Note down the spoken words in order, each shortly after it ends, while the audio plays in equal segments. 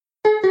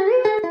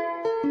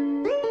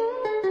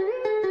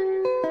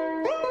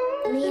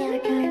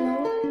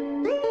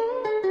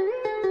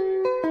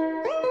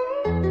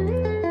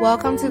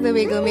Welcome to the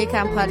We Go Make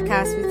Am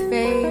podcast with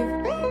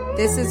Fave.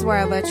 This is where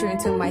I let you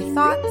into my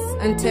thoughts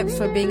and tips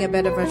for being a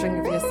better version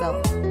of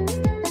yourself.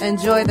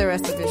 Enjoy the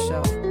rest of the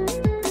show.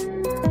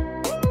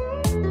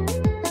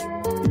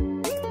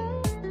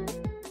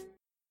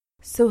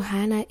 So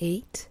Hannah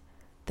ate,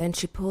 then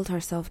she pulled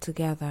herself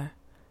together,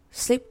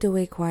 slipped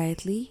away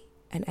quietly,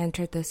 and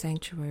entered the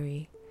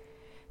sanctuary.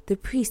 The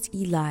priest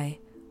Eli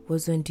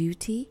was on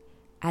duty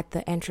at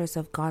the entrance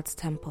of God's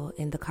temple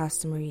in the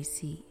customary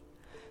seat.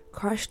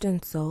 Crushed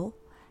in soul,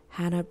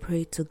 Hannah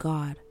prayed to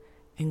God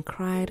and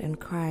cried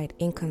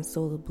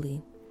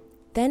inconsolably.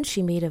 Then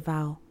she made a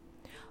vow.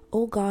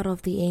 O God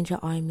of the angel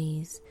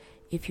armies,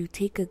 if you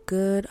take a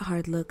good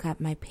hard look at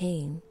my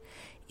pain,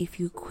 if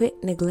you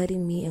quit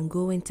neglecting me and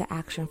go into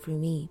action for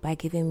me by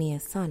giving me a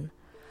son,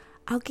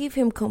 I'll give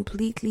him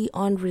completely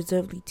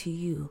unreservedly to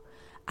you.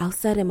 I'll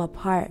set him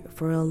apart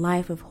for a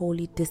life of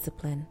holy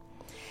discipline.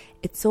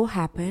 It so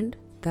happened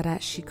that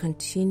as she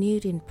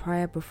continued in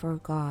prayer before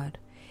God,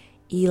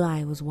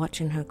 Eli was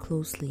watching her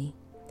closely.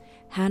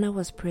 Hannah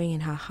was praying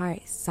in her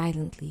heart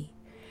silently.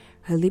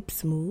 Her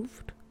lips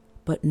moved,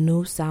 but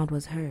no sound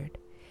was heard.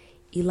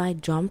 Eli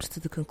jumped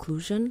to the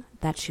conclusion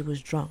that she was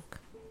drunk.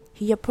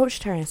 He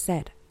approached her and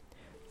said,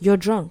 "You're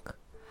drunk.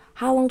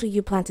 How long do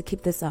you plan to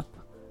keep this up?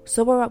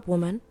 Sober up,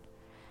 woman."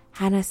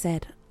 Hannah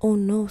said, "Oh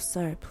no,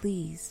 sir,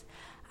 please.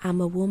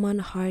 I'm a woman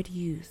hard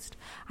used.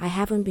 I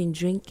haven't been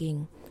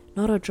drinking.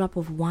 Not a drop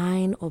of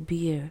wine or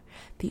beer.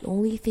 The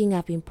only thing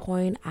I've been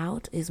pouring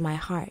out is my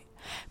heart,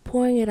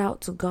 pouring it out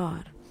to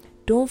God.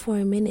 Don't for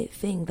a minute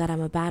think that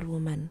I'm a bad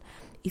woman.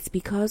 It's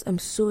because I'm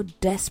so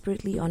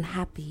desperately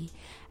unhappy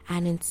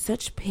and in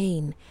such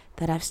pain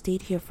that I've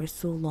stayed here for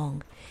so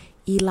long."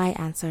 Eli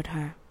answered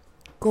her,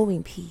 "Go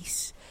in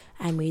peace,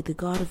 and may the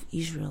God of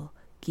Israel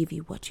give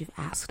you what you've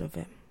asked of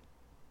him."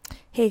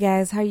 Hey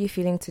guys, how are you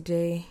feeling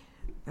today?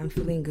 I'm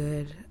feeling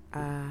good.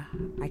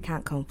 I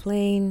can't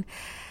complain.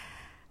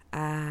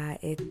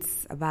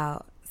 It's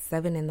about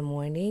 7 in the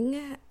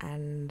morning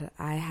and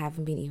I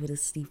haven't been able to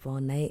sleep all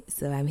night,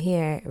 so I'm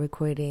here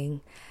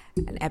recording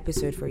an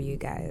episode for you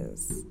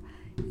guys.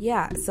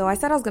 Yeah, so I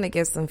said I was going to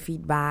give some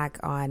feedback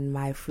on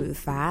my fruit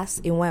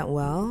fast. It went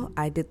well.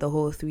 I did the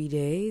whole 3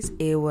 days.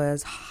 It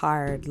was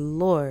hard.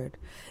 Lord,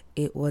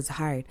 it was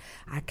hard.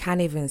 I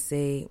can't even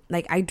say,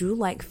 I do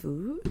like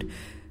food.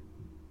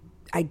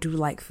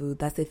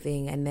 That's the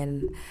thing. And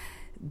then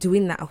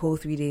doing that whole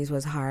 3 days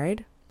was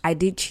hard. I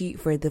did cheat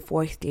for the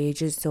 4th day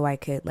just so I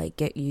could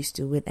get used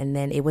to it, and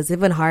then it was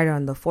even harder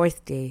on the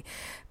 4th day.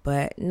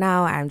 But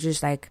now I'm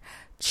just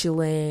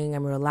chilling,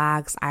 I'm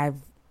relaxed. I've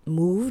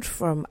moved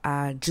from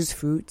just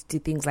fruit to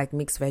things like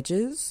mixed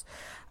veggies,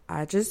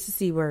 just to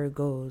see where it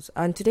goes.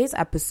 On today's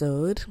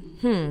episode,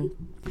 we're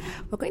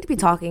going to be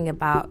talking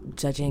about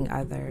judging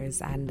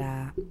others, and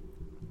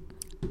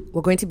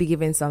we're going to be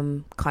giving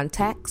some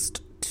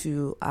context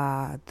to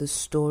the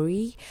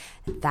story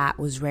that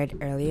was read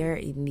earlier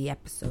in the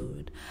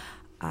episode.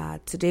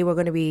 Today we're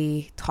going to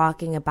be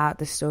talking about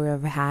the story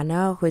of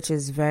Hannah, which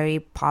is very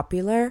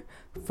popular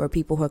for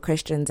people who are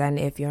Christians. And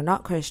if you're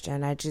not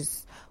Christian,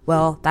 that's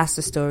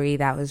the story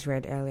that was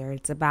read earlier.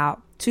 It's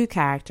about two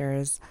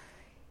characters,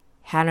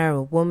 Hannah,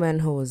 a woman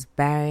who was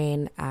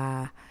barren,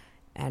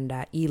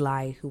 and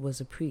Eli, who was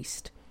a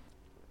priest.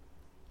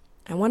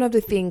 And one of the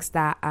things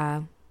that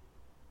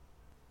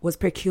was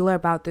peculiar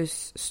about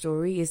this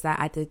story is that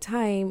at the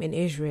time in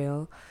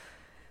Israel,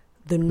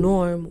 the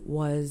norm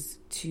was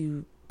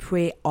to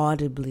pray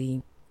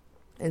audibly.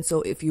 And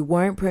so if you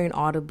weren't praying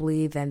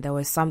audibly, then there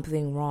was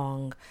something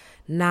wrong.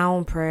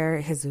 Now prayer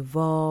has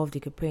evolved.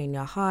 You could pray in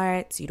your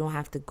heart. You don't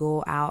have to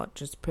go out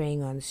just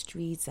praying on the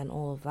streets and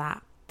all of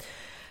that.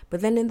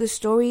 But then in the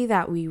story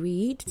that we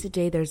read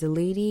today, there's a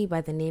lady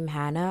by the name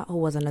Hannah who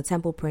was in a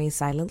temple praying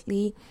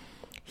silently,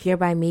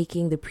 hereby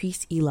making the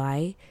priest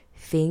Eli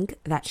think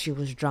that she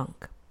was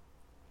drunk.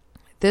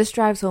 This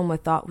drives home a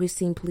thought which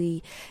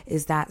simply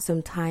is that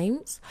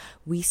sometimes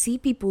we see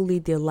people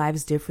lead their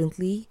lives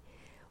differently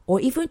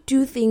or even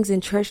do things in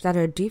church that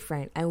are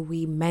different, and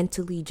we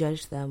mentally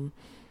judge them.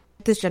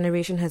 This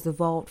generation has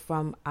evolved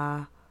from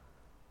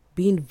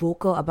being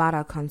vocal about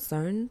our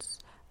concerns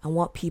and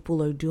what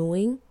people are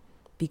doing,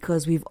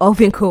 because we've all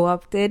been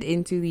co-opted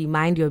into the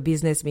mind your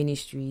business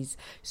ministries.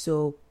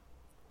 So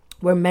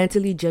we're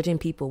mentally judging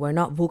people. We're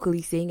not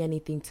vocally saying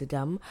anything to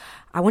them.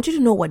 I want you to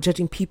know what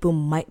judging people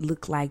might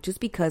look like, just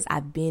because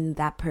I've been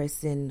that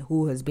person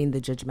who has been the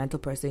judgmental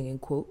person, in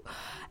quote.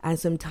 And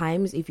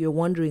sometimes if you're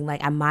wondering,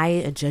 am I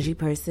a judgy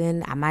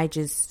person? Am I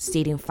just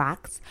stating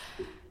facts?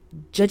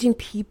 Judging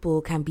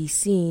people can be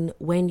seen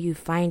when you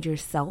find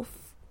yourself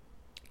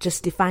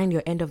just define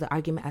your end of the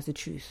argument as the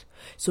truth.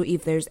 So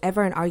if there's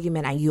ever an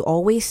argument and you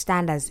always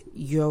stand as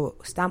your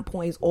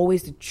standpoint is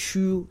always the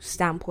true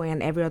standpoint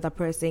and every other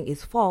person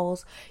is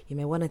false, you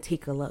may want to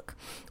take a look.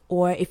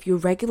 Or if you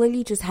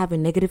regularly just have a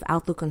negative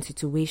outlook on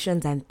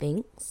situations and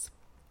things,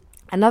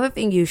 another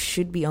thing you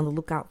should be on the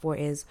lookout for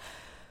is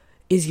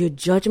your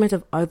judgment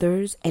of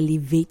others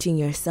elevating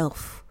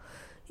yourself?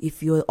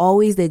 If you're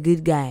always the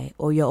good guy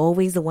or you're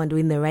always the one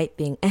doing the right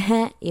thing,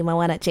 you might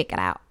want to check it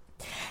out.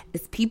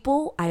 As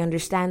people, I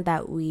understand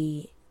that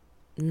we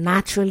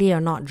naturally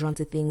are not drawn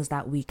to things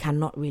that we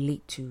cannot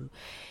relate to.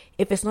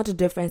 If it's not a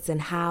difference in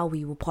how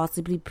we will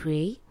possibly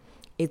pray,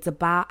 it's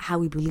about how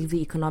we believe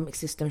the economic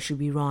system should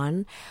be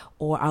run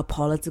or our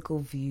political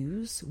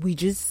views. We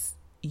just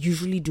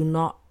usually do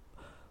not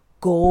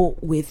go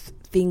with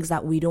things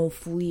that we don't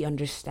fully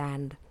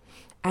understand.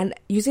 And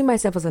using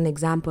myself as an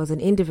example, as an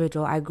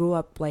individual, I grew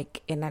up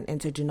like in an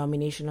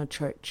interdenominational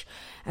church.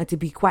 And to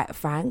be quite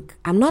frank,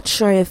 I'm not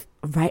sure if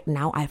right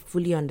now I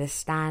fully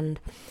understand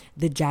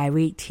the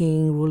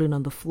gyrating, rolling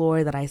on the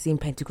floor that I see in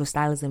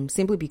Pentecostalism,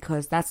 simply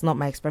because that's not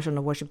my expression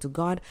of worship to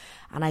God.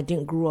 And I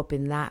didn't grow up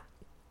with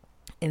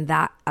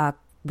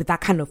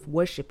that kind of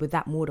worship, with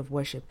that mode of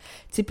worship.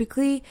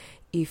 Typically,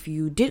 if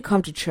you did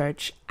come to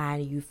church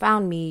and you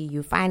find me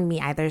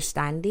either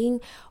standing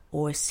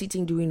or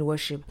sitting doing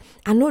worship.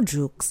 And no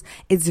jokes,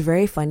 it's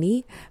very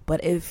funny,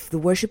 but if the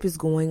worship is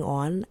going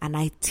on and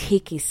I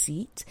take a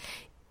seat,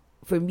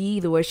 for me,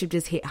 the worship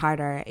just hit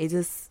harder.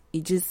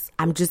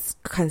 I'm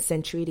just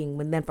concentrating.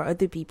 But then for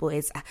other people,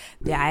 it's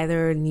they're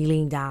either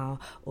kneeling down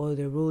or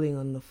they're rolling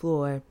on the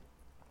floor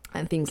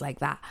and things like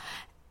that.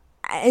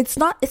 It's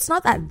not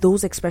that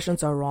those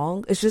expressions are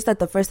wrong. It's just that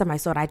the first time I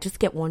saw it, I just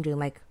kept wondering,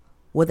 like,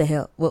 what the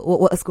hell?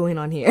 What's going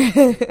on here?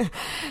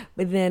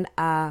 But then,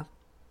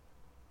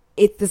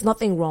 there's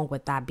nothing wrong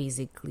with that,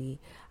 basically.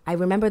 I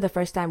remember the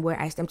first time where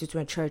I stepped into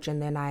a church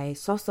and then I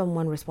saw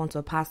someone respond to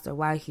a pastor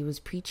while he was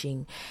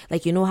preaching.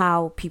 Like, you know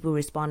how people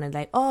responded,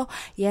 like, oh,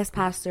 yes,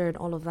 pastor, and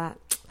all of that.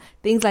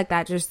 Things like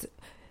that just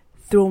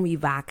throw me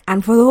back.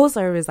 And for the whole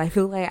service, I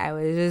feel like I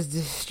was just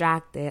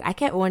distracted. I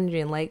kept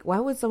wondering, like, why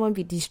would someone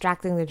be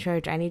distracting the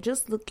church? And it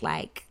just looked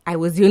like I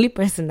was the only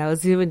person that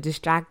was even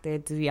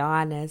distracted, to be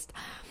honest.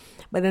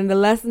 But then the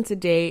lesson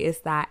today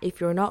is that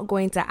if you're not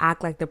going to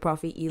act like the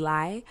prophet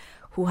Eli,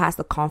 who has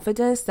the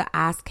confidence to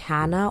ask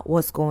Hannah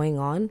what's going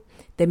on,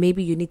 then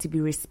maybe you need to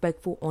be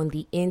respectful on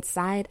the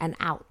inside and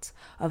out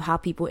of how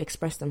people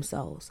express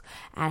themselves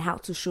and how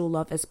to show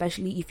love,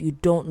 especially if you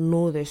don't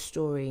know their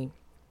story.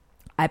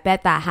 I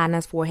bet that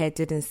Hannah's forehead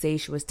didn't say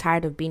she was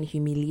tired of being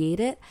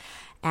humiliated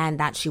and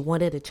that she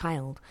wanted a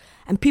child.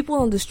 And people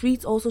on the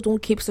streets also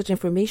don't keep such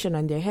information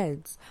on their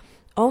heads.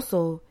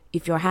 Also,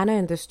 if you're Hannah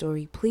in the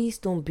story, please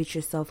don't beat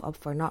yourself up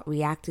for not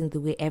reacting the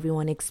way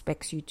everyone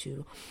expects you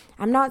to.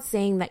 I'm not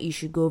saying that you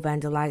should go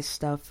vandalize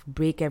stuff,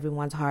 break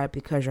everyone's heart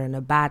because you're in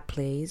a bad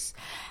place.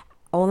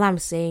 All I'm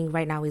saying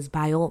right now is,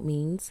 by all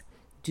means,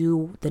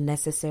 do the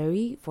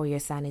necessary for your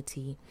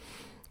sanity.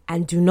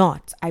 And do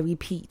not, I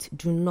repeat,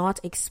 do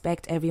not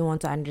expect everyone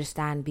to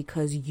understand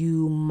because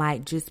you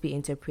might just be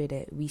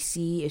interpreted. We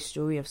see a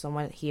story of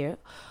someone here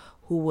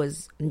who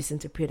was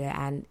misinterpreted,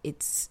 and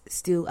it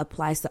still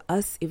applies to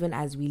us even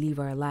as we live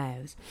our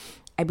lives.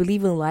 I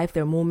believe in life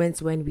there are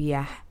moments when we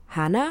are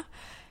Hannah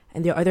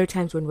and there are other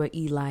times when we're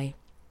Eli.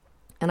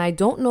 And I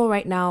don't know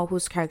right now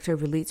whose character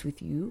relates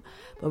with you,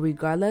 but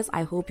regardless,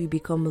 I hope you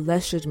become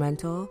less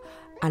judgmental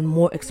and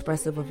more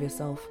expressive of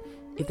yourself.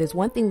 If there's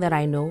one thing that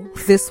I know,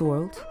 this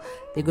world,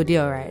 they go do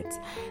alright.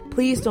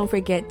 Please don't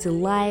forget to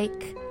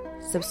like,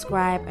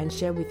 subscribe, and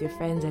share with your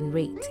friends and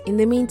rate. In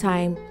the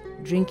meantime,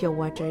 drink your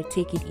water,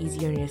 take it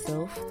easy on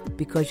yourself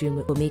because you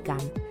will make them.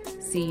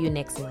 See you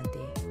next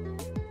Monday.